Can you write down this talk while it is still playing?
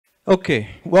Okay,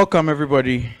 welcome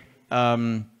everybody.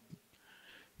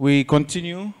 We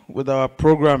continue with our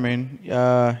programming.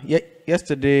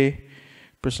 Yesterday,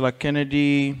 Priscilla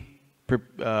Kennedy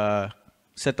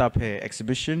set up her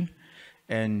exhibition,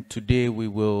 and today we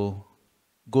will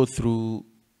go through,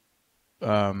 we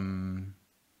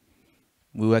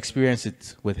will experience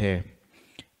it with her.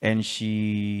 And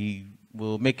she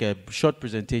will make a short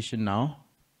presentation now,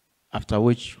 after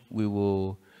which we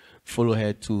will follow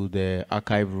her to the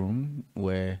archive room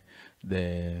where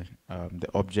the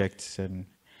objects and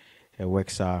her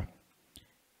works are.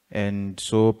 And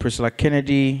so Priscilla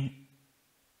Kennedy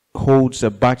holds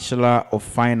a Bachelor of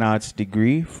Fine Arts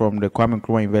degree from the Kwame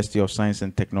Nkrumah University of Science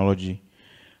and Technology.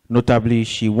 Notably,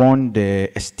 she won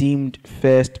the esteemed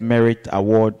First Merit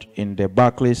Award in the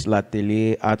Barclays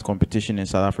L'atelier Art competition in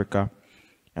South Africa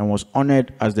and was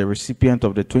honored as the recipient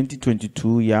of the 2022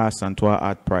 Yaa Asantewaa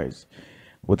Art Prize.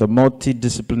 With a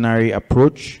multidisciplinary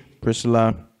approach,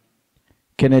 Priscilla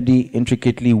Kennedy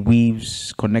intricately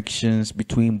weaves connections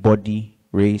between body,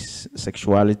 race,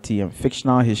 sexuality, and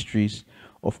fictional histories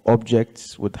of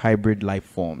objects with hybrid life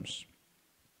forms.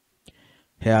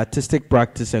 Her artistic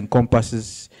practice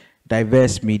encompasses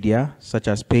diverse media, such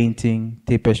as painting,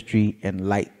 tapestry, and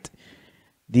light.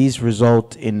 These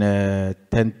result in a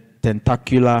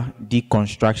tentacular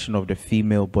deconstruction of the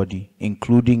female body,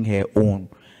 including her own,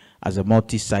 as a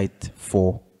multi-site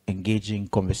for engaging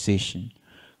conversation.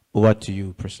 Over to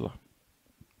you, Priscilla.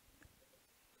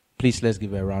 Please, let's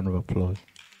give her a round of applause.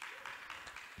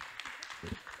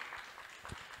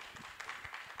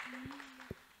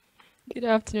 Good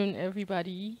afternoon,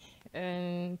 everybody,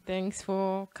 and thanks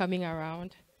for coming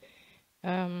around.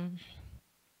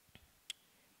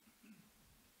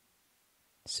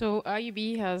 So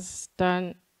IUB has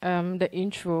done the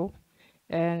intro,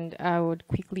 and I would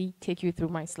quickly take you through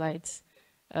my slides.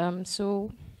 The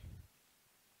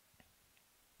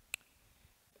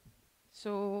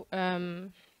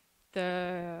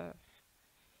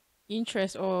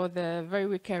interest or the very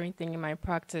recurring thing in my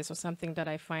practice, or something that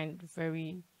I find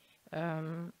very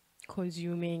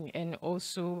consuming and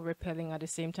also repelling at the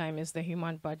same time, is the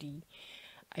human body.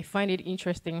 I find it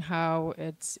interesting how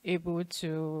it's able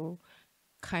to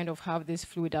kind of have this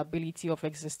fluid ability of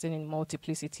existing in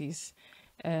multiplicities.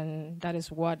 And that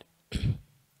is what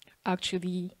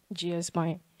actually gears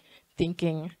my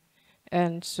thinking.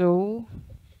 And so,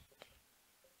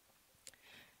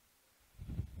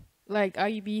 like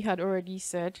IUB had already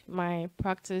said, my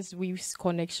practice weaves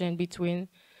connection between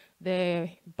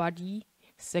the body,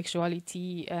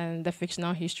 sexuality, and the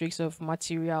fictional histories of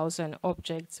materials and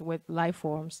objects with life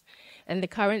forms. And the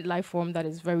current life form that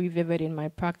is very vivid in my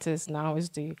practice now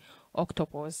is the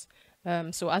octopus.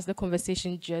 So as the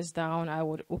conversation gears down, I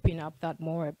would open up that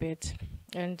more a bit.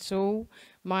 And so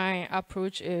my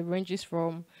approach ranges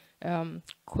from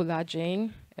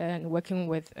collaging and working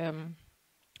with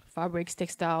fabrics,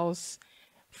 textiles,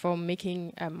 from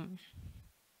making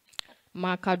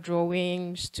marker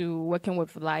drawings to working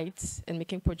with lights and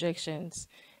making projections.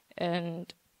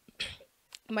 And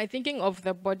my thinking of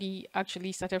the body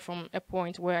actually started from a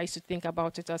point where I used to think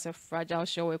about it as a fragile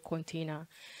shell, a container.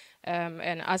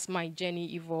 And as my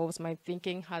journey evolves, my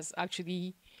thinking has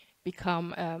actually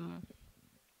become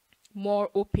more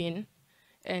open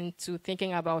and to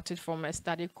thinking about it from a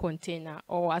static container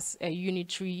or as a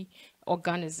unitary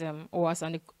organism or as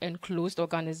an enclosed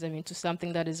organism into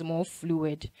something that is more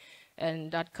fluid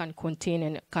and that can contain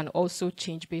and can also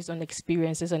change based on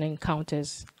experiences and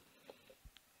encounters.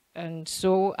 And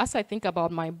so as I think about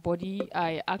my body,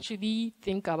 I actually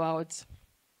think about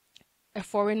a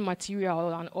foreign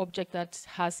material, an object that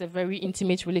has a very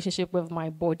intimate relationship with my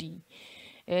body.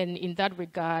 And in that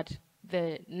regard,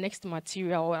 the next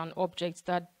material and object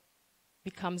that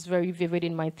becomes very vivid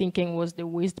in my thinking was the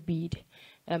waist bead.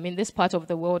 In this part of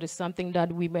the world, is something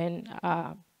that women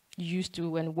are used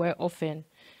to and wear often.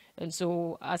 And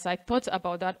so as I thought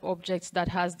about that object that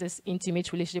has this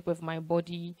intimate relationship with my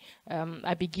body,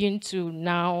 I begin to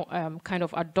now kind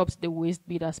of adopt the waist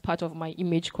bead as part of my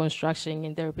image construction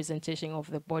in the representation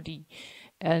of the body.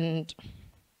 And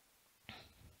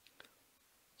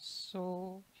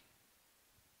so,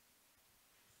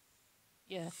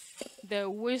 yeah, the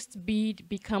waist bead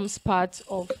becomes part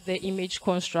of the image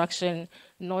construction,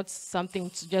 not something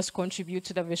to just contribute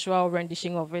to the visual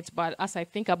rendition of it, but as I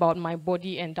think about my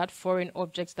body and that foreign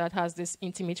object that has this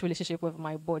intimate relationship with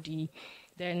my body,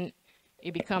 then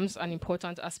it becomes an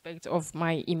important aspect of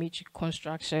my image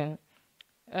construction.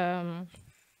 I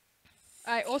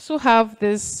also have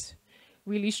this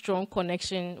really strong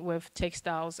connection with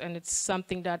textiles, and it's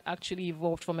something that actually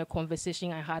evolved from a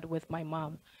conversation I had with my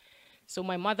mom. So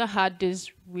my mother had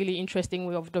this really interesting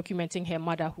way of documenting her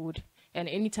motherhood. And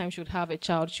anytime she would have a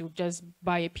child, she would just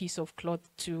buy a piece of cloth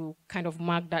to kind of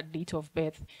mark that date of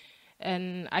birth.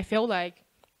 And I felt like,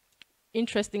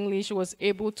 interestingly, she was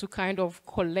able to kind of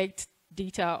collect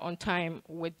data on time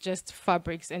with just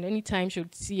fabrics. And anytime she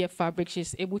would see a fabric,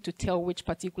 she's able to tell which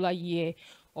particular year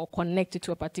or connect it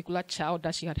to a particular child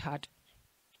that she had had.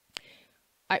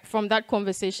 From that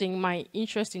conversation, my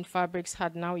interest in fabrics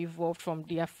had now evolved from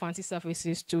their fancy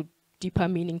surfaces to deeper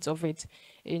meanings of it,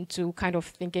 into kind of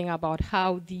thinking about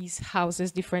how these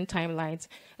houses different timelines.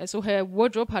 And so her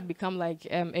wardrobe had become like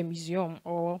a museum,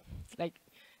 or like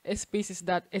a space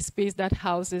that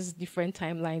houses different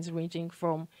timelines ranging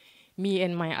from me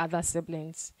and my other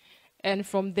siblings. And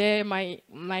from there, my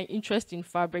interest in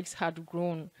fabrics had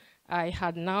grown. I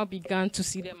had now begun to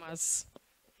see them as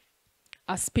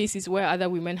spaces where other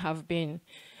women have been.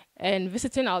 And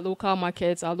visiting our local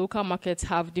markets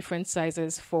have different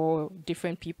sizes for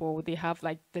different people. They have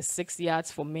like the 6 yards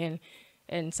for men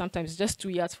and sometimes just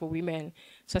 2 yards for women.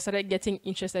 So I started getting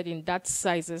interested in that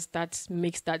sizes that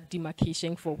makes that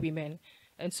demarcation for women.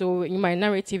 And so in my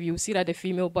narrative, you'll see that the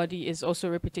female body is also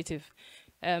repetitive.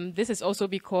 This is also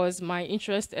because my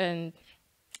interest in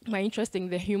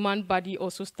the human body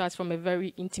also starts from a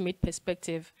very intimate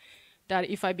perspective, that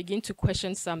if I begin to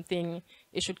question something,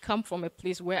 it should come from a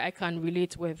place where I can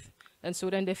relate with. And so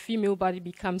then the female body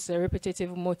becomes a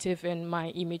repetitive motif in my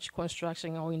image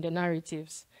construction or in the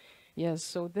narratives. Yes,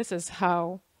 so this is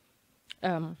how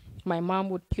my mom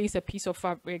would place a piece of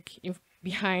fabric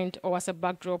behind or as a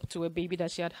backdrop to a baby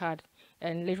that she had had,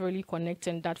 and literally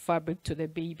connecting that fabric to the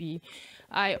baby.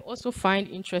 I also find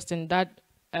interest in that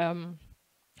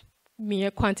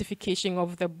mere quantification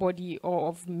of the body or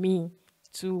of me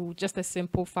to just a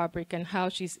simple fabric, and how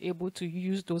she's able to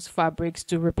use those fabrics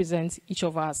to represent each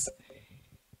of us.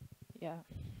 Yeah.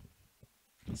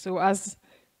 So as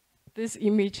this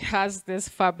image has this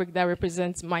fabric that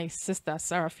represents my sister,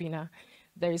 Sarafina,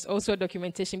 there is also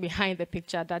documentation behind the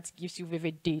picture that gives you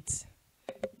vivid dates.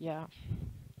 Yeah.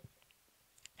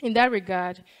 In that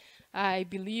regard, I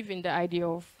believe in the idea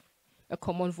of a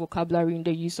common vocabulary in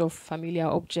the use of familiar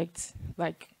objects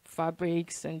like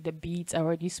fabrics and the beads I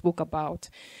already spoke about.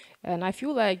 And I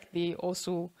feel like they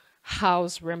also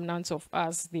house remnants of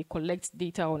us. They collect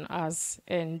data on us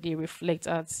and they reflect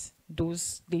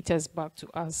those data back to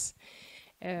us.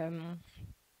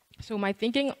 So my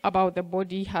thinking about the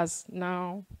body has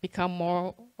now become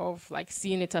more of like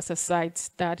seeing it as a site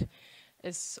that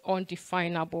is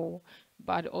undefinable,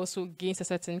 but also gains a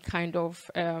certain kind of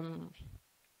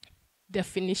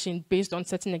definition based on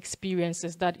certain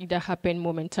experiences that either happen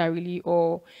momentarily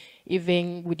or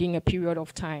even within a period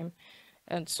of time.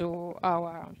 And so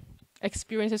our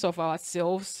experiences of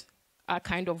ourselves are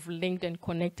kind of linked and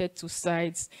connected to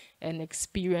sites and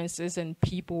experiences and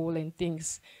people and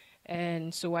things.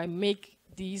 And so I make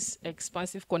these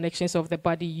expansive connections of the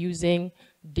body using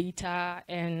data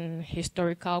and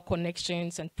historical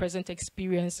connections and present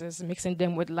experiences, mixing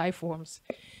them with life forms.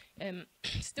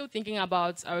 Still thinking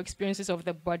about our experiences of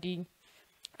the body,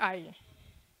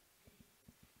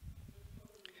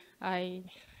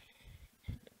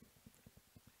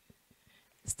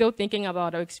 still thinking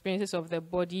about our experiences of the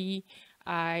body,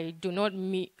 I do not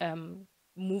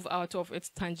move out of its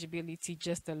tangibility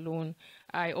just alone.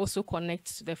 I also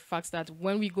connect to the fact that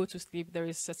when we go to sleep, there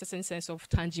is a certain sense of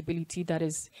tangibility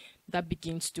that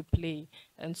begins to play.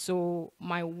 And so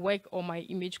my work or my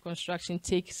image construction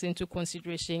takes into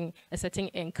consideration a certain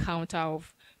encounter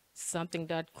of something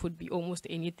that could be almost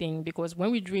anything, because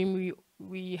when we dream,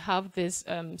 we have this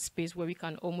space where we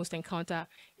can almost encounter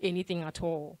anything at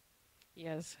all.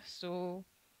 Yes, so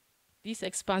these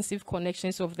expansive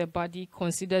connections of the body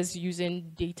considers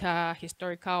using data,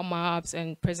 historical maps,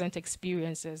 and present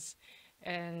experiences.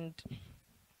 And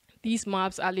these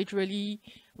maps are literally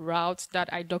routes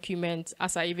that I document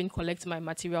as I even collect my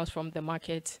materials from the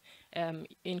market.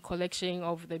 In collection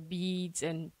of the beads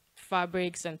and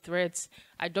fabrics and threads,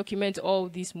 I document all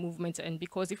these movements. And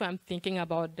because if I'm thinking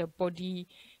about the body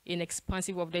in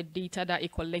expansive of the data that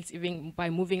it collects even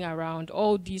by moving around,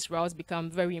 all these routes become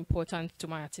very important to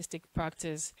my artistic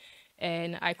practice.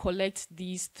 And I collect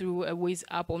these through a Waze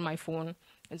app on my phone.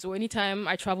 And so anytime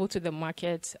I travel to the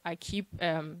market, I keep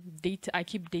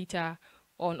data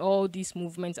on all these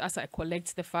movements as I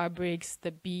collect the fabrics,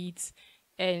 the beads,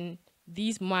 and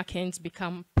these markings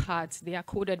become they are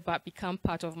coded but become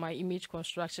part of my image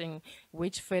construction,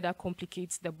 which further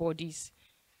complicates the bodies.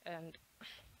 And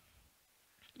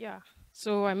yeah,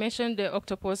 so I mentioned the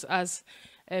octopus as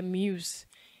a muse.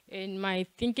 In my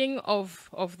thinking of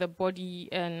the body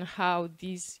and how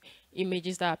these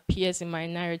images that appears in my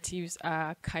narratives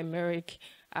are chimeric,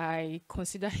 I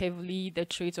consider heavily the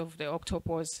trait of the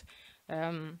octopus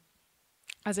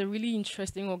as a really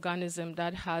interesting organism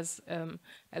that has a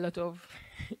lot of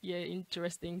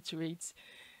interesting traits.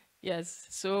 Yes,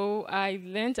 so I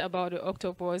learned about the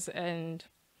octopus, and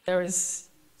there is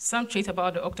some trait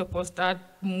about the octopus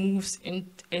that moves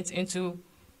it into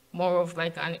more of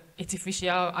like an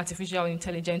artificial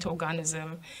intelligent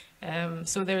organism.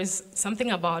 So there is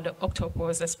something about the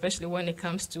octopus, especially when it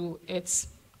comes to its,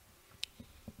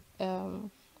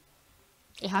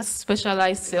 it has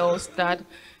specialized cells that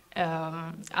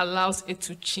allows it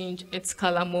to change its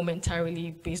color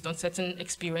momentarily based on certain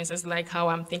experiences, like how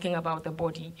I'm thinking about the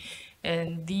body.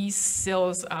 And these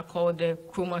cells are called the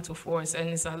chromatophores,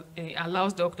 and it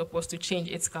allows the octopus to change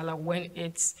its color when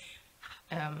it's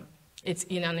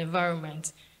in an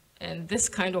environment. And this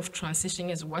kind of transition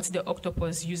is what the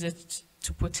octopus uses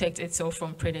to protect itself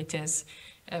from predators.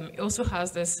 It also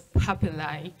has this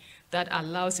papillae that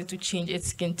allows it to change its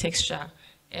skin texture.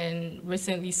 And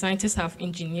recently, scientists have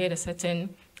engineered a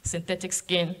certain synthetic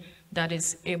skin that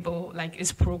is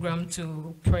programmed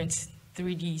to print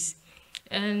 3Ds.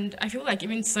 And I feel like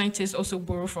even scientists also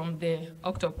borrow from the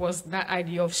octopus that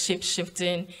idea of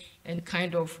shape-shifting and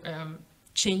kind of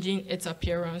changing its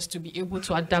appearance to be able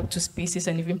to adapt to spaces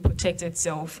and even protect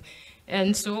itself.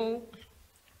 And so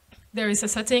there is a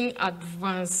certain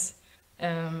advanced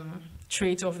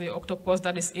trait of the octopus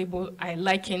that is I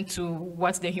liken to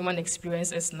what the human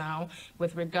experience is now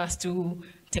with regards to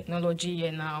technology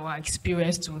and our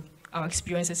experiences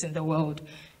in the world.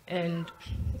 And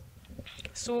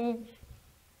so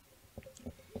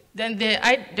then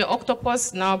the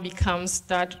octopus now becomes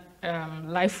that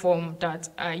life form that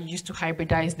I used to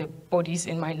hybridize the bodies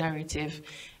in my narrative.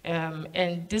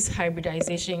 And this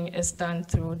hybridization is done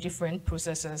through different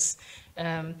processes,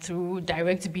 through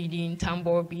direct beading,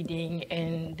 tambour beading,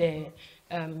 and the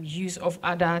use of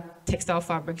other textile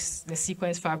fabrics, the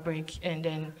sequence fabric, and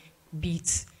then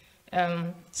beads.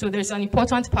 So there's an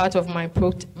important part of my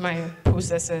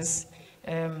processes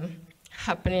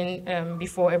happening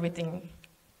before everything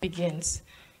begins.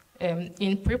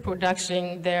 In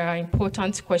pre-production, there are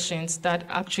important questions that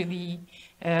actually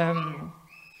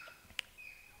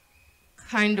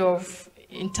kind of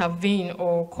intervene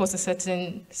or cause a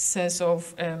certain sense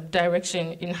of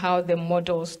direction in how the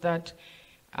models that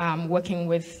I'm working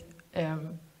with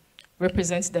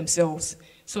represent themselves.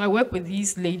 So I work with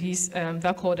these ladies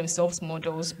that call themselves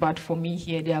models, but for me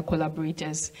here, they are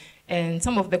collaborators. And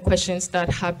some of the questions that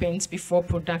happens before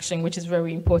production, which is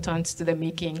very important to the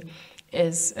making,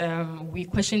 is we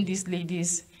question these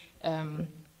ladies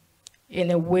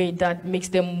in a way that makes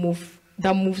them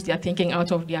moves their thinking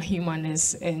out of their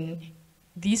humanness. And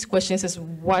these questions is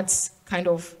what kind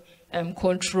of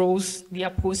controls their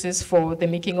process for the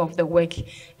making of the work.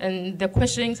 And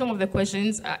some of the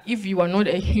questions are, if you are not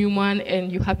a human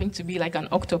and you happen to be like an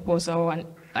octopus or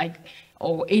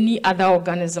any other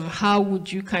organism, how would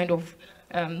you kind of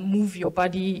move your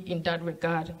body in that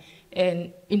regard?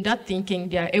 And in that thinking,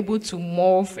 they are able to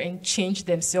morph and change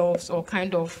themselves or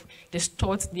kind of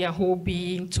distort their whole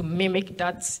being to mimic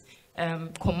that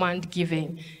command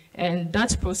given. And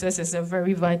that process is a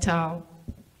very vital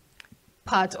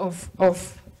part of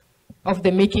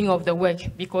the making of the work,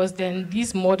 because then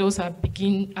these models are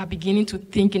beginning to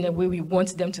think in a way we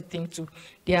want them to think to.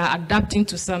 They are adapting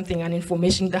to something, an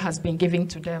information that has been given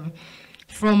to them.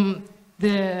 From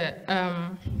the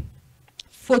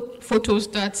photos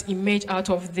that emerge out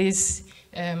of these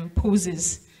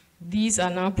poses, these are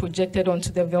now projected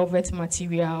onto the velvet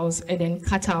materials and then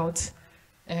cut out,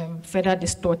 further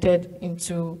distorted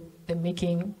into the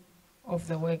making of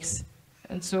the works.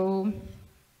 And so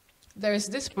there is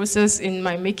this process in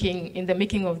the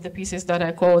making of the pieces that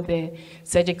I call the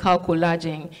surgical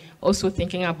collaging, also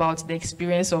thinking about the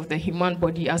experience of the human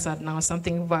body as at now.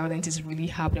 Something violent is really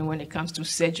happening when it comes to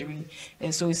surgery.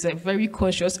 And so it's a very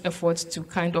conscious effort to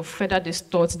kind of further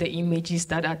distort the images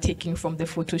that are taken from the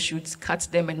photo shoots, cut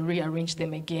them and rearrange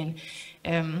them again.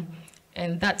 And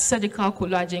that surgical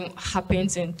collaging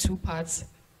happens in two parts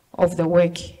of the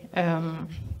work.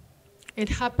 It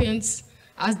happens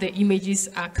as the images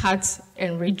are cut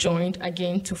and rejoined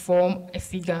again to form a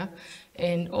figure,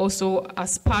 and also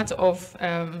as part of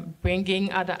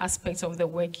bringing other aspects of the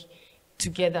work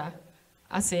together,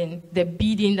 as in the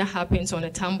beading that happens on the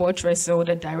tambour trestle,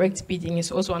 the direct beading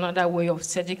is also another way of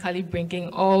surgically bringing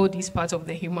all these parts of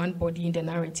the human body in the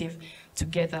narrative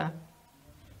together.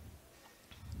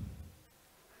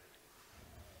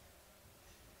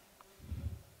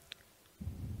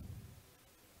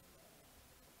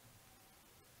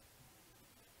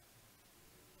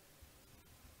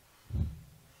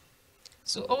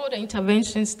 So all the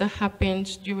interventions that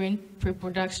happened during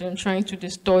pre-production, trying to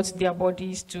distort their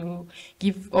bodies to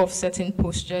give off certain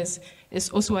postures, is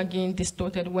also again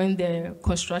distorted when the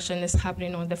construction is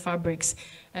happening on the fabrics.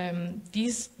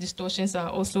 These distortions are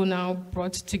also now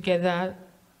brought together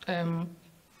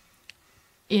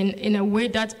in a way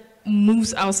that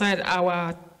moves outside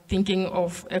our thinking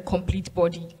of a complete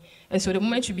body. And so the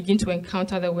moment you begin to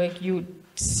encounter the work, you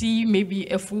see maybe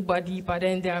a full body, but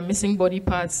then there are missing body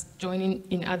parts joining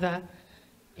in other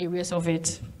areas of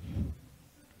it.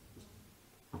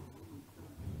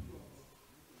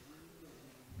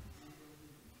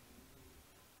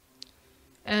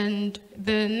 And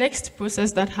the next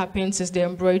process that happens is the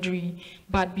embroidery.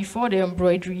 But before the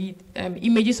embroidery,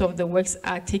 images of the works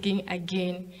are taken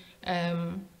again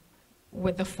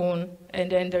with the phone,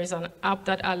 and then there is an app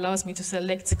that allows me to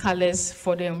select colors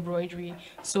for the embroidery.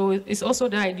 So it's also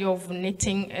the idea of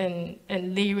knitting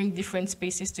and layering different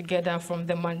spaces together from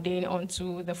the mundane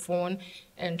onto the phone,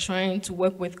 and trying to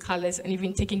work with colors and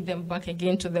even taking them back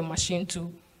again to the machine to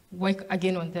work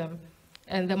again on them.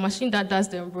 And the machine that does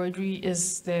the embroidery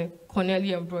is the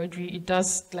Cornelia embroidery. It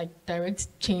does like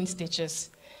direct chain stitches.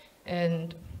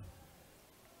 And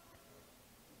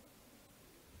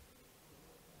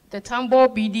the tambour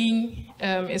beading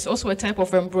is also a type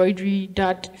of embroidery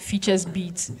that features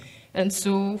beads. And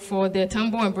so for the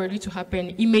tambour embroidery to happen,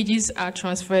 images are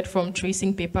transferred from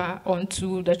tracing paper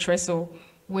onto the trestle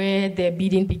where the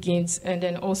beading begins, and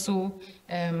then also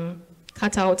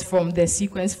cut out from the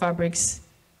sequence fabrics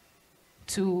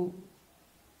to,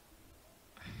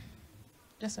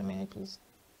 just a minute please.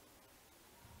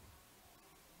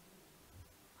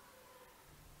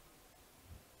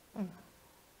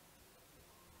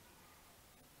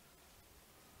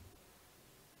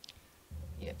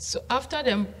 So after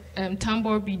the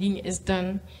tambour beading is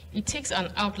done, it takes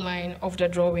an outline of the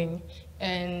drawing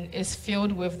and is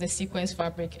filled with the sequence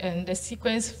fabric. And the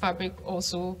sequence fabric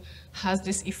also has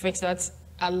this effect that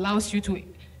allows you to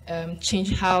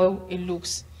change how it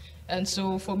looks. And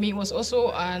so for me, it was also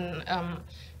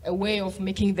a way of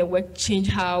making the work change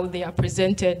how they are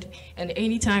presented. And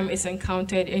anytime it's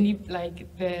encountered,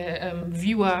 the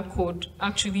viewer could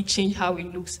actually change how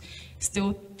it looks,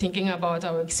 still thinking about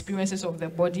our experiences of the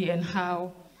body and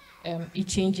how it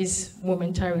changes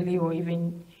momentarily or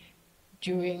even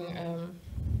during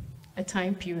a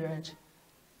time period.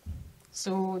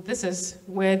 So this is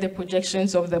where the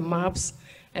projections of the maps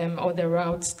or the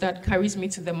routes that carries me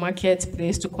to the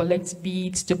marketplace to collect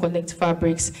beads, to collect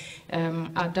fabrics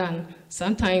are done.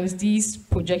 Sometimes these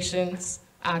projections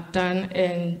are done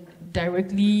and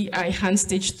directly I hand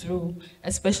stitch through,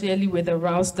 especially with the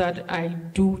routes that I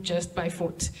do just by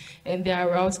foot. And there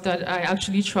are routes that I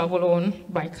actually travel on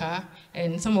by car,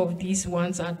 and some of these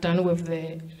ones are done with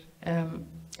the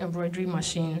embroidery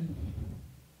machine.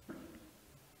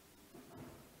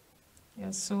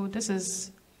 Yeah, so this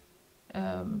is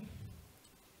a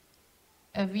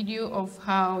video of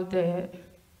how the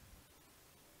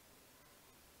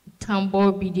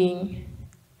tambour beading,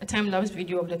 a time-lapse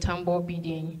video of the tambour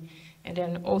beading, and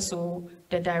then also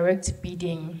the direct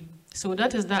beading. So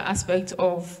that is that aspect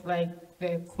of like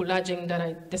the collaging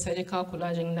the surgical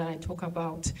collaging that I talk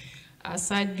about.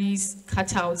 Aside these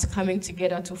cutouts coming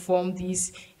together to form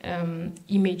these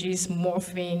images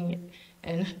morphing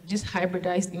and just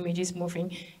hybridized images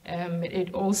morphing,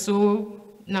 it also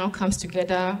now comes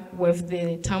together with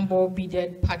the tambour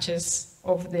beaded patches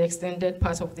of the extended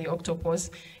part of the octopus,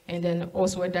 and then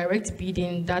also a direct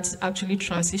beading that actually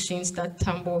transitions that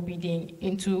tambour beading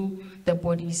into the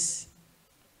bodies.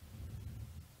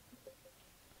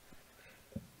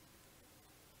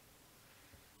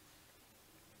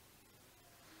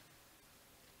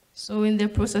 So in the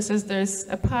processes, there's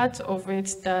a part of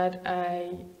it that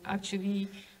I actually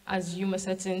assume a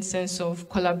certain sense of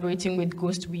collaborating with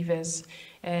ghost weavers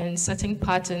and setting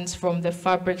patterns from the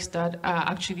fabrics that are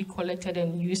actually collected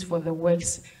and used for the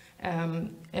works.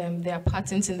 There are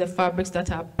patterns in the fabrics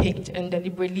that are picked and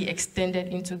deliberately extended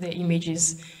into the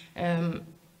images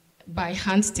by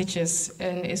hand stitches.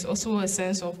 And it's also a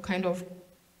sense of kind of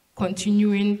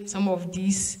continuing some of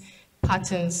these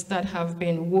patterns that have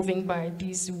been woven by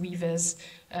these weavers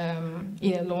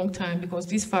in a long time, because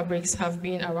these fabrics have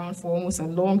been around for almost a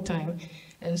long time.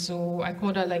 And so I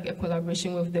call that like a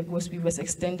collaboration with the ghost weavers,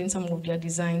 extending some of their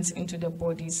designs into the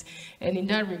bodies. And in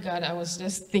that regard, I was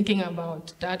just thinking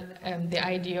about that, the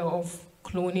idea of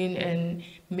cloning and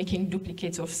making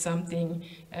duplicates of something.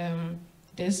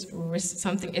 It's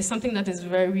something that is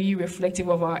very reflective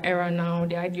of our era now,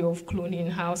 the idea of cloning,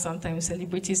 how sometimes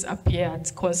celebrities appear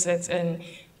at concerts and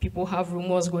people have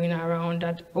rumors going around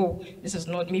that, oh, this is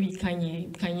not, maybe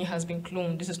Kanye has been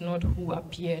cloned, this is not who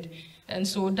appeared. And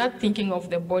so that thinking of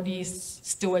the body is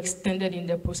still extended in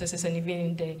the processes and even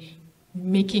in the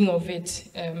making of it.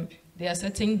 There are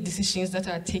certain decisions that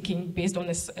are taken based on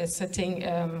a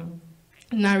certain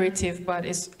narrative, but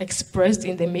it's expressed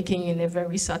in the making in a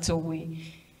very subtle way.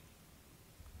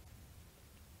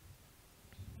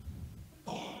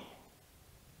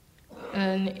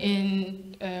 And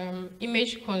in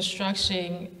image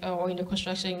construction, or in the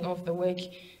construction of the work,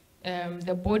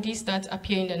 the bodies that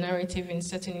appear in the narrative in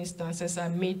certain instances are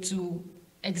made to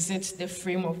exit the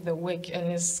frame of the work,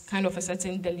 and it's kind of a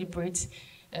certain deliberate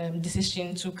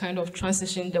decision to kind of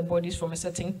transition the bodies from a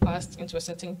certain past into a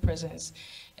certain presence.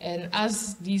 And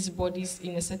as these bodies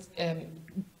in a set,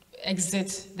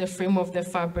 exit the frame of the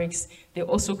fabrics, they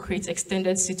also create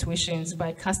extended situations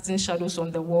by casting shadows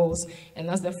on the walls. And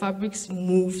as the fabrics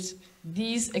moved,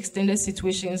 these extended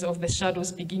situations of the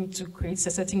shadows begin to create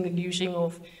a certain illusion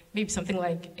of maybe something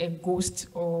like a ghost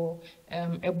or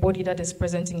a body that is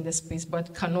present in the space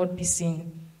but cannot be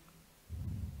seen.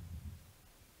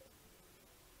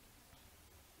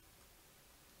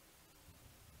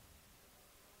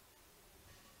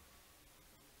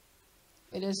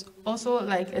 It is also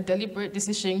like a deliberate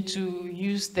decision to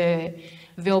use the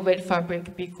velvet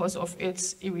fabric because of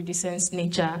its iridescent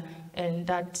nature, and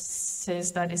that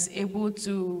says that it's able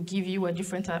to give you a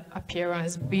different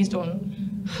appearance based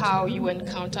on how you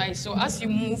encounter it. So as you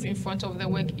move in front of the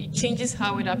work, it changes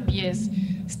how it appears,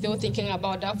 still thinking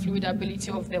about that fluid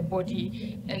ability of the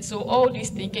body. And so all this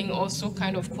thinking also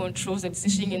kind of controls the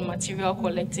decision in material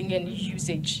collecting and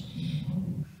usage,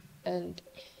 and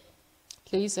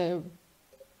plays a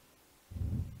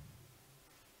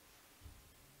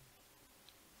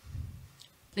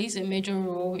major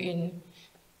role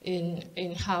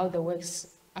in how the works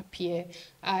appear.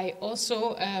 I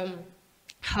also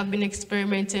have been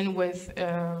experimenting with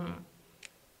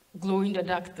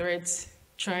glow-in-the-dark threads,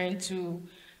 trying to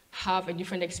have a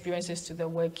different experiences to the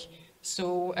work.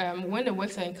 So when the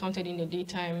works are encountered in the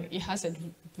daytime, it has a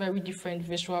very different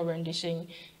visual rendition.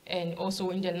 And also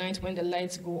in the night when the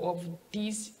lights go off,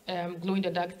 these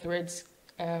glow-in-the-dark threads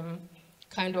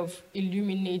kind of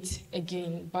illuminate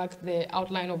again back the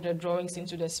outline of the drawings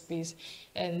into the space.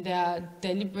 And there are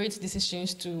deliberate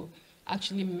decisions to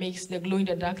actually mix the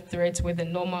glow-in-the-dark threads with the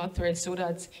normal threads so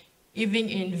that even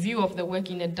in view of the work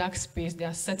in a dark space, there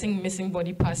are certain missing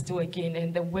body parts still again,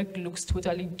 and the work looks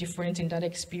totally different in that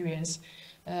experience.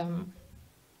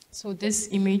 So this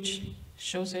image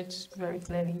shows it very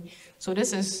clearly. So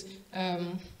this is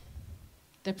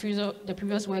the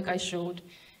previous work I showed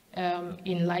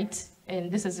in light,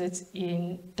 and this is it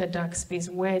in the dark space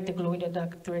where the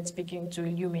glow-in-the-dark threads begin to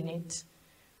illuminate.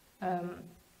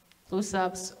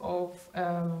 Close-ups of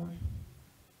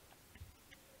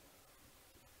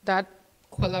that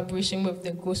collaboration with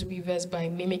the ghost weavers by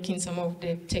mimicking some of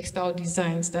the textile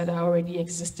designs that are already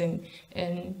existing.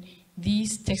 And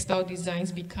these textile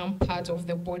designs become part of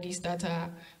the bodies that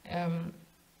are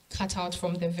cut out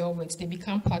from the velvets. They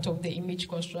become part of the image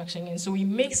construction. And so it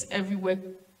makes every work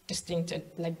distinct,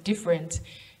 like different.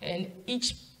 And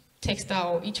each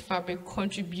textile, each fabric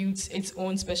contributes its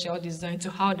own special design to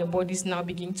how the bodies now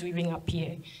begin to even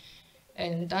appear.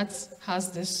 And that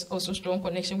has this also strong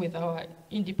connection with our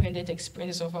independent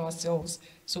experience of ourselves.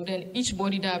 So then each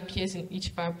body that appears in each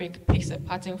fabric picks a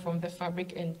pattern from the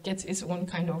fabric and gets its own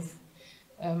kind of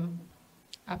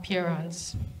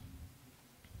appearance.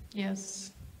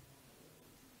 Yes.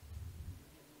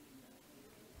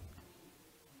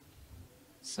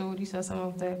 So these are some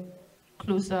of the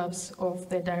close-ups of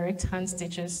the direct hand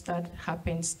stitches that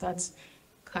happens, that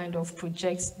kind of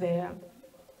projects their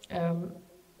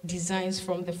designs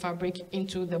from the fabric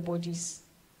into the bodies.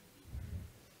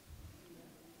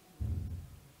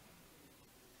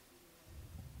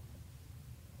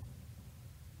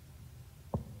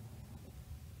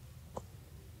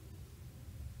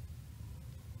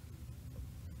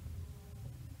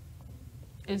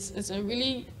 It's a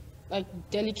really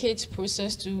delicate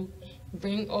process to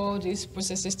bring all these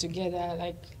processes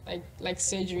together, like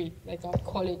surgery, like I'd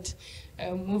call it,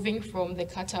 moving from the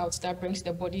cutouts that brings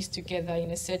the bodies together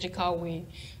in a surgical way,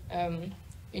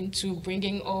 into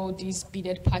bringing all these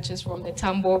beaded patches from the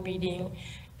tambour beading,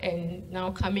 and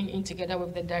now coming in together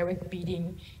with the direct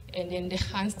beading, and then the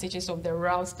hand stitches of the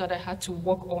routes that I had to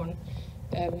work on.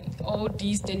 All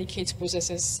these delicate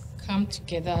processes come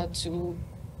together to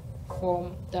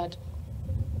form that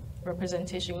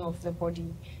representation of the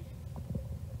body.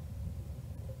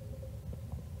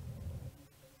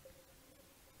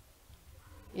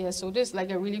 Yeah, so this is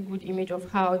like a really good image of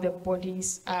how the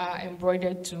bodies are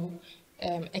embroidered to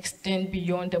extend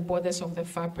beyond the borders of the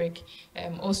fabric.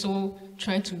 Also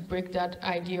trying to break that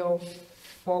idea of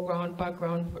foreground,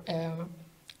 background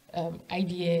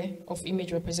idea of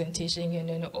image representation. And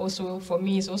then also, for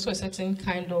me, it's also a certain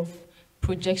kind of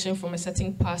projection from a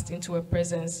certain past into a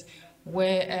presence,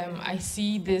 where I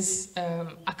see these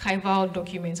archival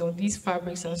documents or these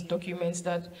fabrics as documents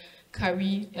that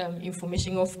carry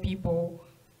information of people.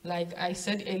 Like I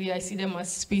said earlier, I see them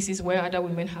as spaces where other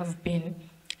women have been.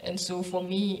 And so for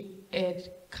me,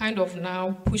 it kind of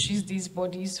now pushes these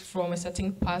bodies from a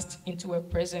certain past into a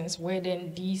presence, where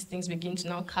then these things begin to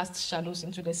now cast shadows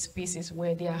into the spaces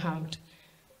where they are harmed.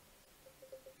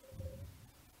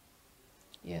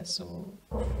 Yeah, so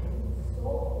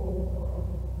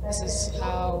this is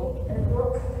how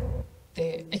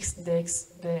the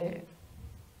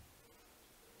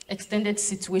extended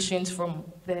situations from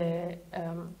the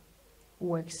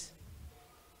works.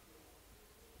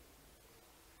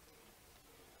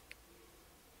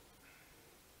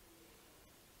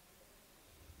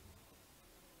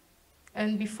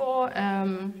 And before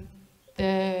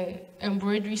the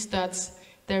embroidery starts,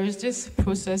 there is this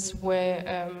process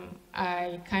where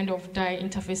I kind of dye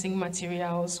interfacing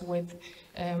materials with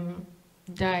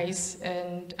dyes,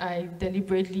 and I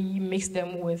deliberately mix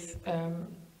them with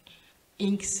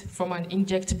inks from an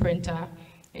inkjet printer.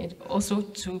 It also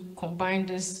to combine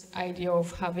this idea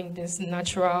of having this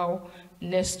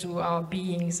naturalness to our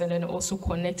beings, and then also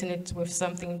connecting it with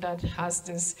something that has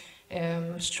this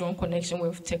strong connection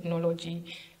with technology.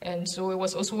 And so it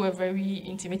was also a very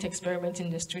intimate experiment in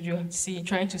the studio,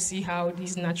 trying to see how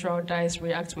these natural dyes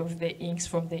react with the inks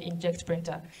from the inkjet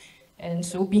printer. And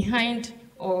so behind,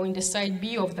 or in the side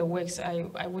B of the works,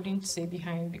 I wouldn't say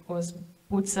behind, because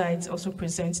both sides also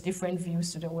present different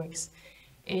views to the works.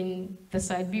 In the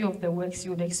side B of the works,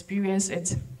 you would experience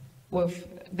it with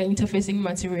the interfacing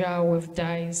material with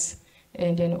dyes,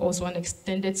 and then also an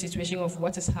extended situation of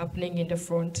what is happening in the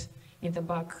front, in the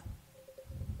back.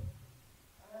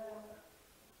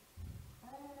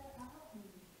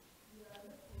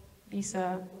 These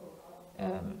are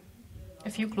a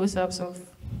few close-ups of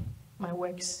my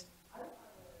works.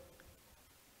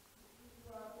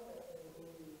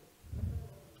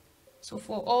 So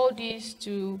for all these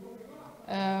to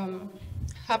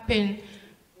happen,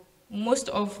 most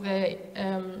of the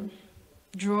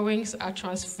drawings are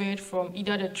transferred from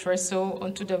either the trestle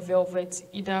onto the velvet,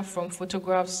 either from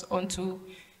photographs onto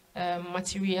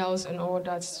materials and all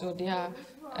that. So there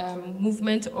are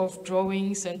movement of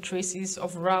drawings and traces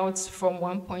of routes from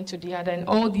one point to the other, and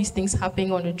all these things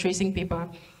happening on the tracing paper.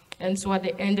 And so at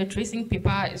the end, the tracing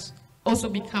paper also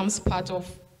becomes part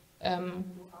of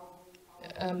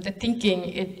the thinking.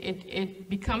 It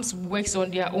becomes works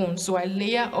on their own. So I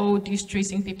layer all these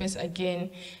tracing papers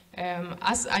again.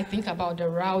 As I think about the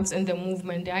routes and the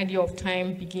movement, the idea of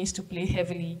time begins to play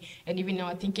heavily. And even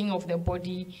now, thinking of the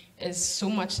body is so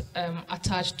much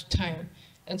attached to time.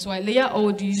 And so I layer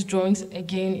all these drawings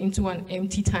again into an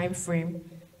empty time frame.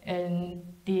 And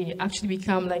they actually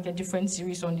become like a different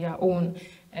series on their own.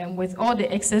 And with all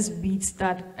the excess beats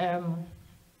that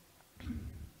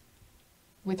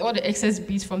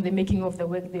from the making of the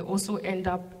work, they also end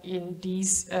up in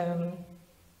these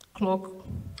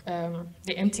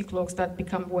the empty clocks that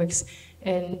become works,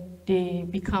 and they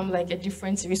become like a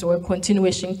different series or a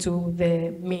continuation to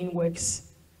the main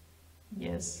works.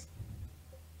 Yes.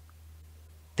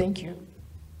 Thank you.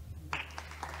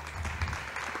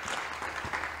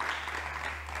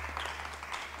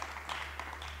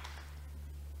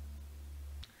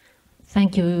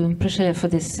 Thank you, Priscilla, for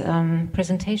this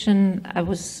presentation. I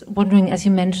was wondering, as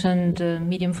you mentioned,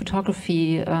 medium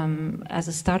photography as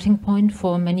a starting point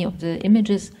for many of the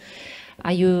images.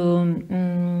 Are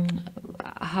you,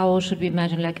 how should we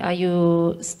imagine, like, are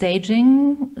you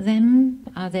staging them?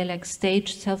 Are they like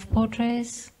staged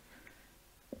self-portraits?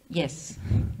 Yes.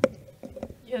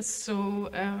 Yes, so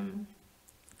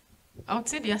I would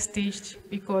say they are staged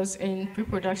because in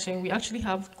pre-production, we actually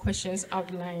have questions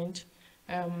outlined.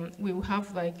 We will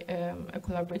have like a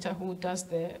collaborator who does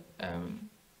the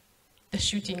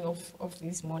shooting of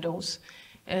these models,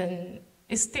 and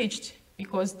it's staged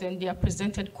because then they are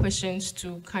presented questions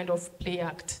to kind of play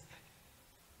act.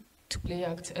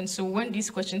 And so when these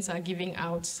questions are giving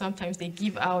out, sometimes they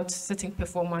give out certain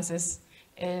performances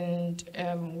and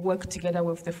work together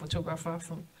with the photographer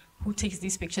who takes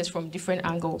these pictures from different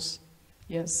angles.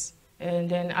 Yes, and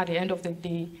then at the end of the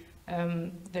day,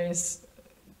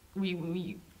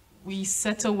 we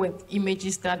settle with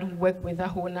images that work with the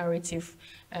whole narrative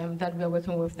that we are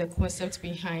working with, the concept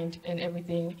behind and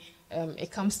everything.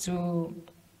 It comes to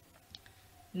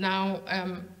now,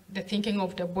 the thinking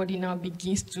of the body now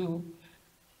begins to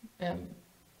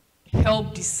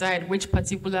help decide which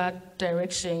particular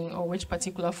direction or which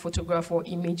particular photograph or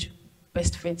image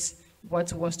best fits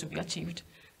what wants to be achieved.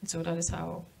 And so that is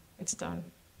how it's done.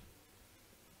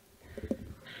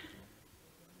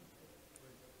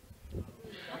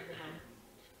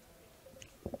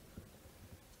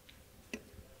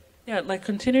 Yeah, like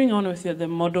continuing on with the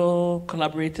model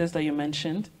collaborators that you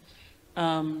mentioned,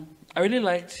 I really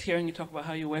liked hearing you talk about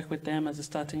how you work with them as a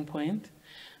starting point,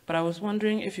 but I was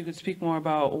wondering if you could speak more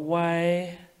about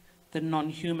why the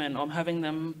non-human, or having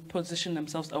them position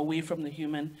themselves away from the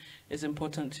human, is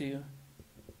important to you.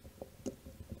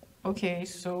 Okay,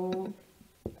 so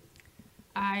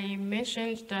I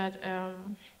mentioned that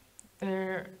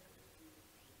there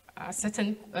are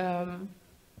certain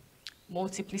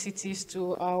multiplicities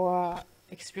to our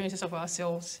experiences of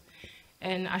ourselves.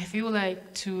 And I feel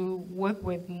like to work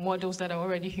with models that are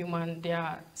already human, there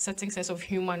are certain sense of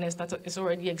humanness that is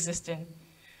already existing.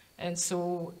 And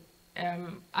so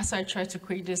as I try to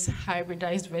create this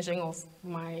hybridized version of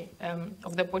my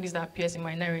of the bodies that appears in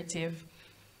my narrative,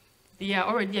 the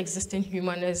already existing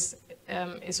humanness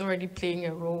is already playing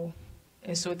a role.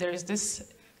 And so there is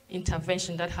this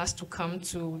intervention that has to come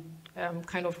to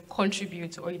kind of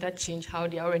contribute or either change how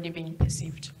they are already being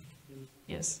perceived.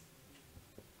 Yes.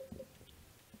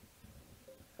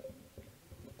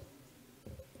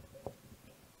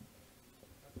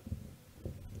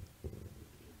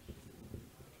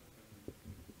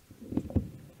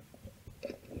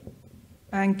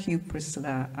 Thank you,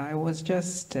 Priscilla. I was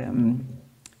just,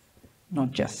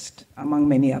 not just, among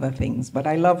many other things, but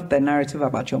I love the narrative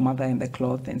about your mother and the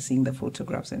cloth and seeing the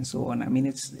photographs and so on. I mean,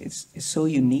 it's so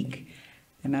unique.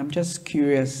 And I'm just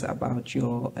curious about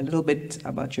a little bit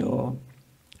about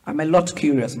I'm a lot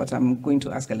curious, but I'm going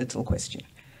to ask a little question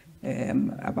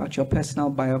about your personal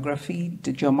biography.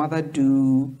 Did your mother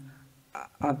do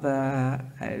other,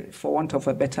 for want of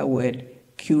a better word,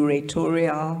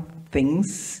 curatorial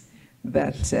things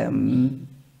that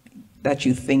that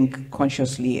you think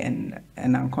consciously and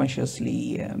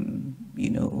unconsciously,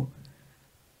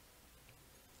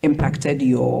 impacted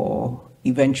your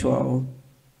eventual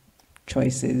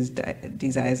choices,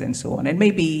 desires, and so on? And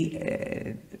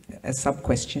maybe a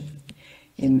sub-question,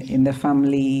 in the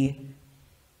family,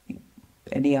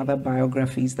 any other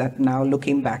biographies that now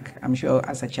looking back, I'm sure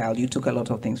as a child you took a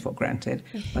lot of things for granted,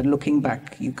 but looking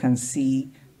back you can see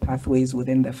pathways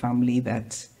within the family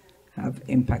that have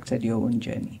impacted your own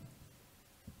journey?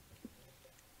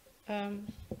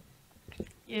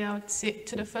 Yeah, I would say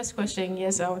to the first question,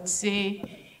 yes, I would say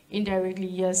indirectly,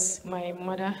 yes, my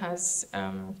mother has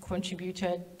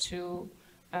contributed to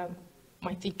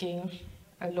my thinking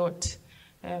a lot,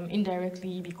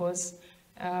 indirectly, because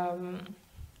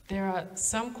there are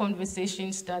some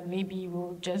conversations that maybe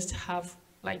we'll just have,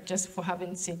 like just for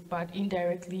having sake, but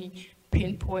indirectly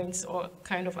pinpoints or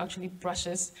kind of actually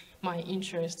brushes my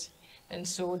interest. And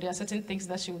so there are certain things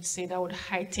that she would say that would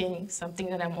heighten something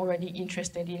that I'm already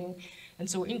interested in. And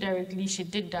so indirectly she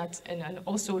did that. And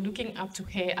also looking up to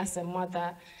her as a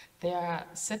mother, there are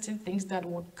certain things that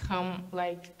would come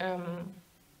like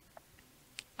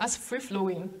as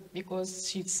free-flowing, because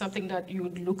she's something that you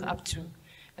would look up to.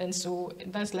 And so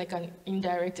that's like an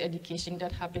indirect education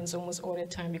that happens almost all the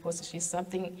time, because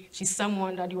she's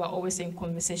someone that you are always in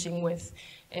conversation with.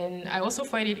 And I also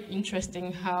find it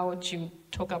interesting how you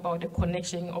talk about the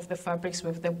connection of the fabrics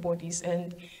with the bodies.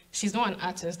 And she's not an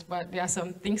artist, but there are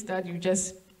some things that you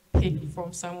just pick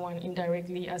from someone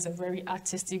indirectly as a very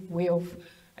artistic way of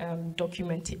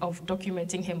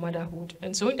documenting her motherhood.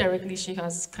 And so indirectly, she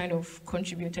has kind of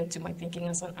contributed to my thinking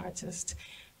as an artist.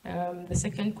 The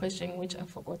second question, which I've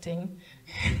forgotten,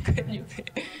 can you?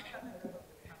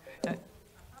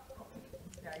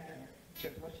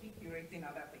 Was she curating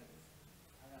other things?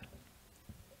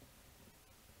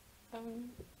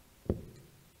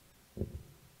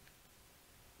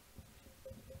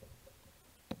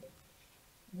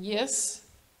 Yes,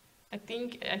 I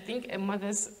think a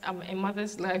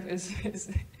mother's life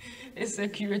is a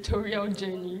curatorial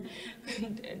journey.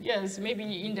 Yes,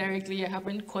 maybe indirectly I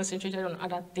haven't concentrated on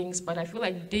other things, but I feel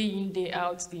like day in, day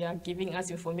out, they are giving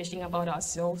us information about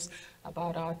ourselves,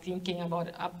 about our thinking,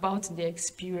 about the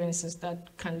experiences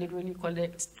that can literally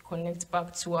connect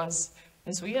back to us.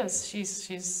 And so yes, she's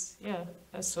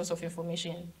a source of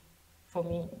information for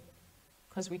me,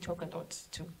 because we talk a lot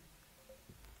too.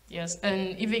 Yes,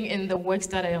 and even in the works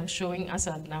that I am showing as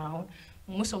of now,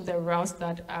 most of the routes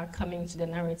that are coming to the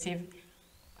narrative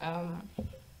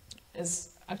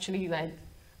is actually like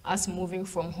us moving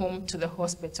from home to the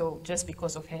hospital just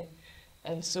because of her.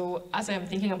 And so as I'm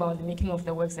thinking about the making of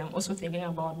the works, I'm also thinking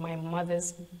about my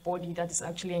mother's body that is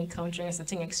actually encountering a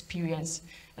certain experience.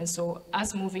 And so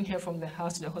as moving here from the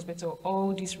house to the hospital,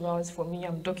 all these routes for me,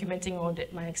 I'm documenting all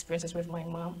my experiences with my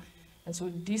mom. And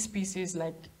so these pieces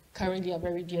like currently are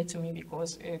very dear to me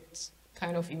because it's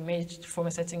kind of emerged from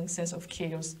a certain sense of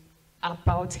chaos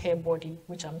about her body,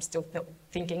 which I'm still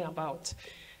thinking about.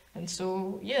 And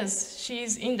so, yes,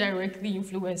 she's indirectly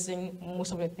influencing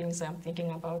most of the things I'm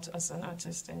thinking about as an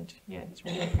artist. And yeah, it's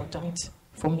really important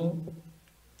for me.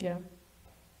 Yeah.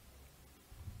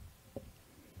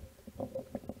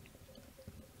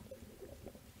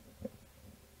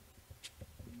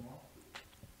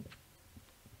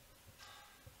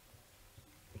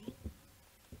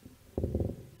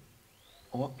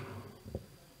 What?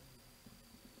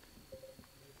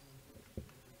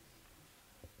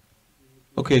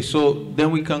 Okay, so then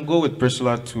we can go with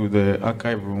Priscilla to the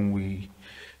archive room. We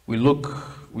look,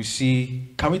 we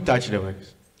see, can we touch the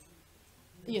works?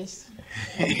 Yes.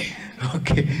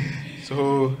 Okay,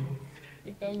 so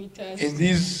You can be touched. in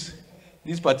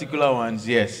these particular ones,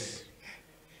 yes.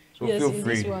 So Yes, feel in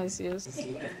free. these ones, yes.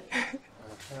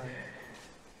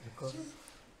 Because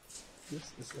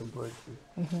this is embroidery.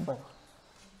 Fine.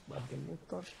 But the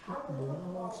method, the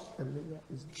moment a layer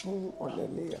is drawn on a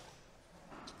layer,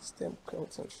 stem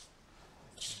quilting.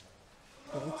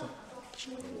 Everything.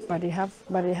 But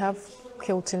they have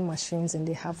quilting machines and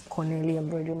they have Corneli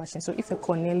embroidery machines. So if a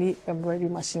Corneli embroidery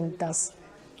machine does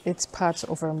its part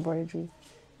of embroidery,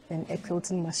 and a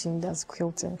quilting machine does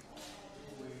quilting,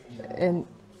 and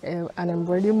an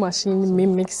embroidery machine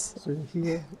mimics. So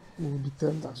here will be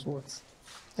termed as what?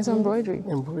 It's embroidery.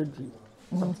 Embroidery.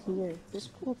 But here it's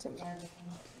quilting.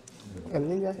 A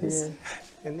layer here,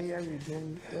 a layer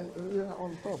within, then a layer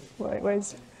on top. Why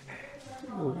is?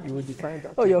 You will define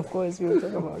that. Oh yeah, of course we will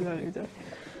talk about that later.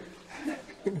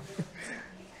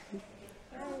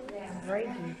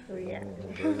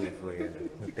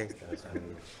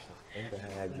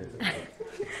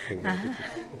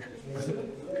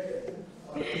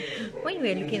 When you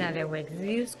were looking at the work, did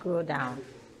you scroll down?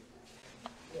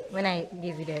 When I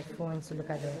gave you the phone to look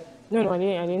at it. No, I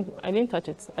didn't touch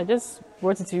it. I just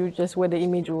brought it to you just where the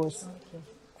image was.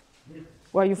 Okay.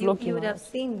 While you've looked You would have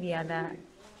seen the other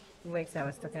works I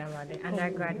was talking about, the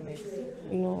undergraduates.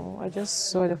 No, I just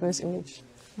saw the first image.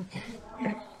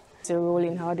 It's a role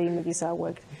in how the images are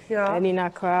worked. Yeah. And in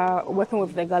Accra, working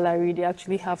with the gallery, they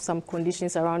actually have some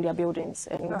conditions around their buildings.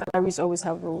 And galleries always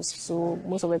have rules. So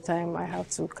most of the time, I have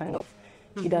to kind of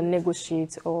either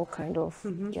negotiate or kind of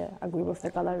agree with the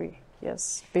gallery.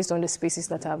 Yes, based on the spaces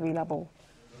that are available.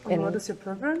 And what is your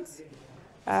preference?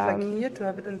 It's like here to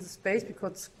have it in the space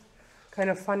because it's kind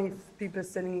of funny if people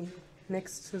standing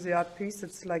next to the art piece.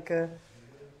 It's like a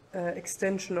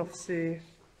extension of the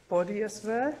body as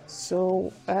well.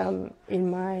 So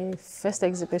in my first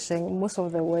exhibition, most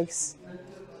of the works,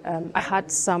 I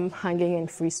had some hanging in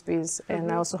free space,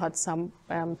 and I also had some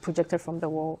projected from the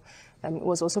wall. It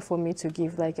was also for me to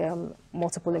give like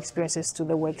multiple experiences to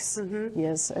the works.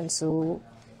 Yes, and so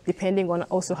depending on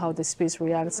also how the space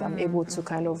reacts, I'm able to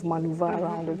kind of maneuver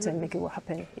around it and make it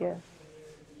happen. Yeah.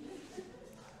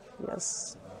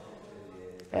 Yes.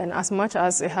 And as much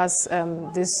as it has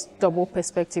this double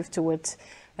perspective to it,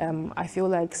 I feel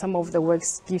like some of the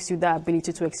works gives you the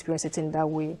ability to experience it in that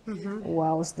way,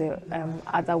 whilst the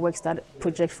other works that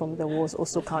project from the walls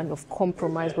also kind of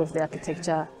compromise with the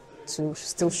architecture to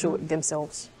still show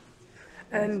themselves.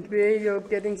 And where you're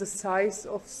getting the size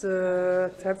of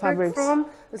the fabric from?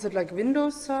 Is it like window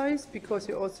size? Because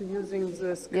you're also using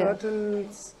the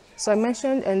curtains. So I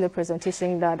mentioned in the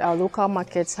presentation that our local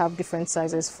markets have different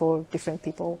sizes for different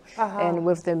people. And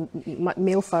with the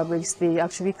male fabrics, they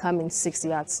actually come in 6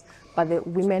 yards, but the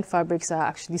women fabrics are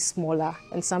actually smaller,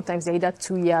 and sometimes they're either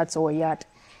 2 yards or a yard.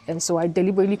 And so I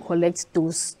deliberately collect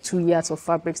those 2 yards of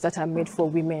fabrics that are made for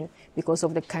women because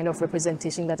of the kind of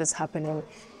representation that is happening.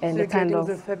 And so the kind of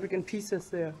the fabric in pieces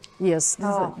there. Yes,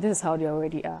 this is how they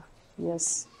already are.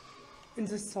 Yes. In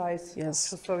this size. Yes.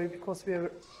 So sorry, because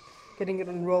we're getting it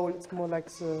on roll. It's more like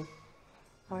the.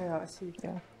 Oh yeah, I see.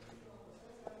 Yeah.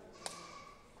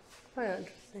 Oh yeah,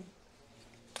 interesting.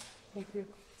 Thank you.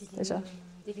 Pleasure.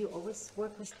 Did you always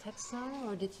work with textile,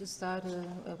 or did you start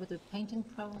with the painting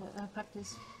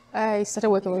practice? I started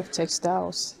working with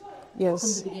textiles.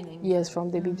 Yes. From the beginning? Yes, from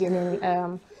the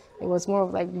beginning. It was more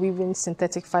of like weaving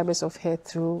synthetic fibers of hair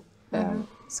through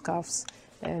scarves.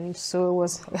 And so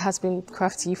it has been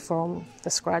crafty from the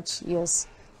scratch, yes.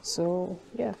 So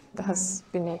yeah, that has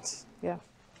been it, yeah.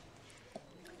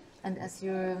 And as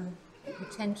you're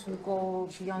potential go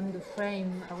beyond the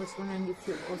frame, I was wondering if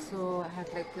you also had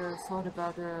like a thought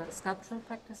about a sculptural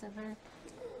practice ever?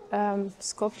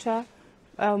 Sculpture.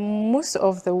 Most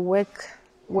of the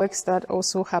works that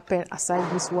also happen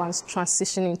aside these ones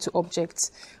transition into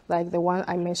objects, like the one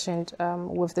I mentioned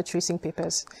with the tracing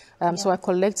papers. So I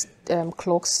collect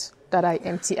clocks that I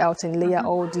empty out and layer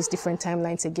all these different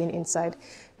timelines again inside.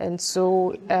 And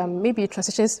so maybe it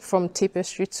transitions from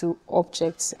tapestry to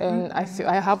objects. And I feel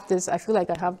like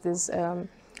I have this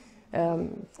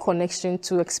connection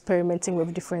to experimenting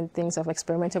with different things. I've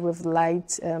experimented with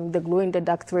light. The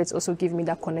glow-in-the-dark threads also give me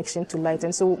that connection to light.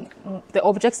 And so the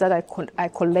objects that I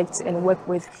collect and work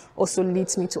with also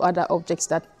leads me to other objects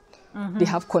that they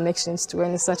have connections to.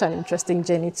 And it's such an interesting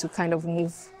journey to kind of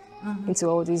move into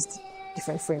all these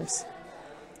different frames.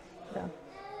 Yeah.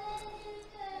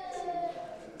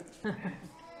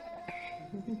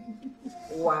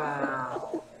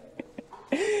 Wow.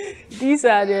 These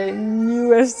are the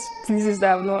newest pieces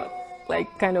that I've not,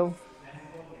 like, kind of,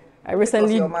 I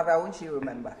recently... Your mother, won't she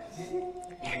remember?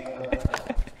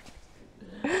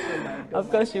 Of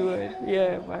course she would,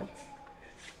 yeah, but...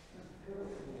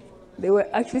 They were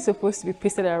actually supposed to be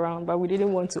pasted around, but we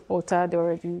didn't want to alter the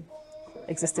already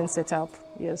existing setup,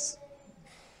 yes.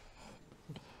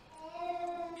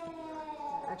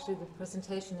 Actually, the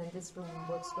presentation in this room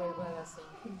works very well, I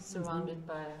think, surrounded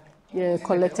by... Yeah,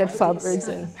 collected fabrics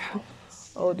and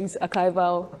all these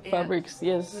archival fabrics,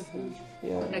 yes.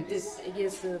 Yeah. Like this,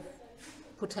 here's the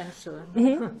potential.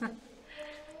 Yeah.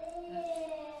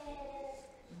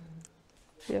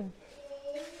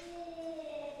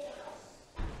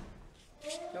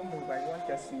 Don't move, I want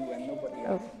just you and nobody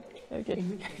else. Oh, okay.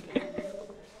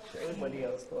 Everybody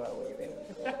else go away then.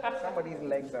 Somebody's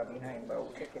legs are behind, but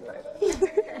we'll take it like that.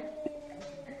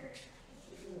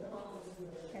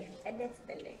 And that's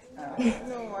the legs.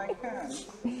 No, I can't.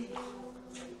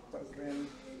 But then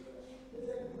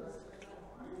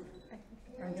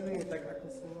I'm doing it like that.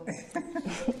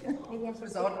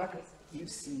 Without like you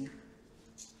see.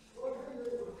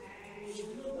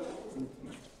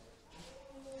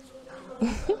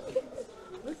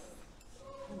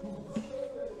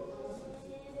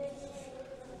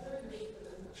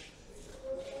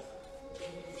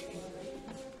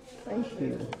 Thank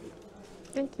you.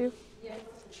 Thank you.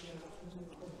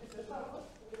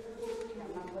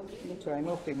 So I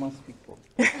know famous people.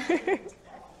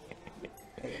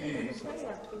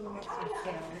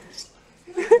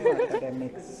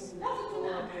 Academics.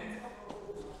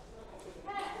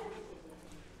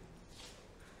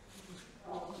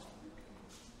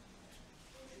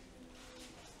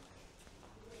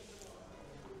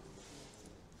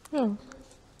 Oh.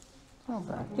 Not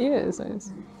bad. Yeah, it's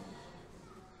nice.